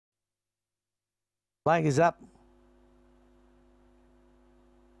Flag is up.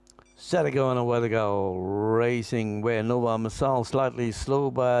 Set to go on a way to go. Racing where Nova Missile slightly slow,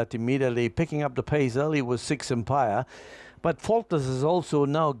 but immediately picking up the pace early was Six Empire. But Faultless is also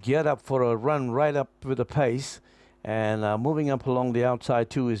now geared up for a run right up with the pace. And moving up along the outside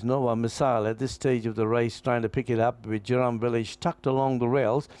too is Nova Missile at this stage of the race, trying to pick it up with Jerome Village tucked along the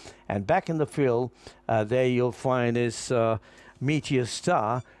rails. And back in the field, there you'll find is Meteor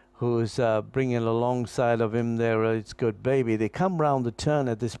Star, who's bringing alongside of him there. It's Good Baby. They come round the turn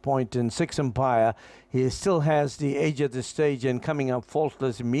at this point in Six Empire. He still has the edge at this stage, and coming up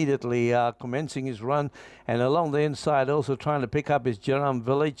Faultless immediately, commencing his run. And along the inside also trying to pick up his Jerome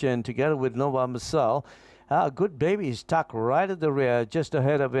Village, and together with Nova Missile. Good Baby is stuck right at the rear, just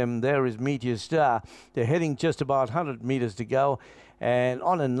ahead of him. There is Meteor Star. They're heading just about 100 meters to go. And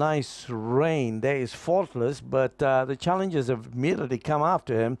on a nice rein, there is Faultless, but the challengers have immediately come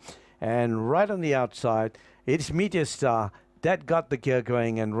after him. And right on the outside, it's Meteor Star that got the gear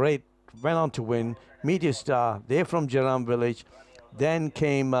going, and went on to win. Meteor Star, they're from Jerome Village. Then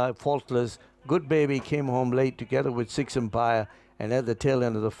came Faultless. Good Baby came home late together with Six Empire. And at the tail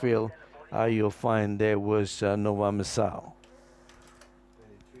end of the field, you'll find there was Nova Missile.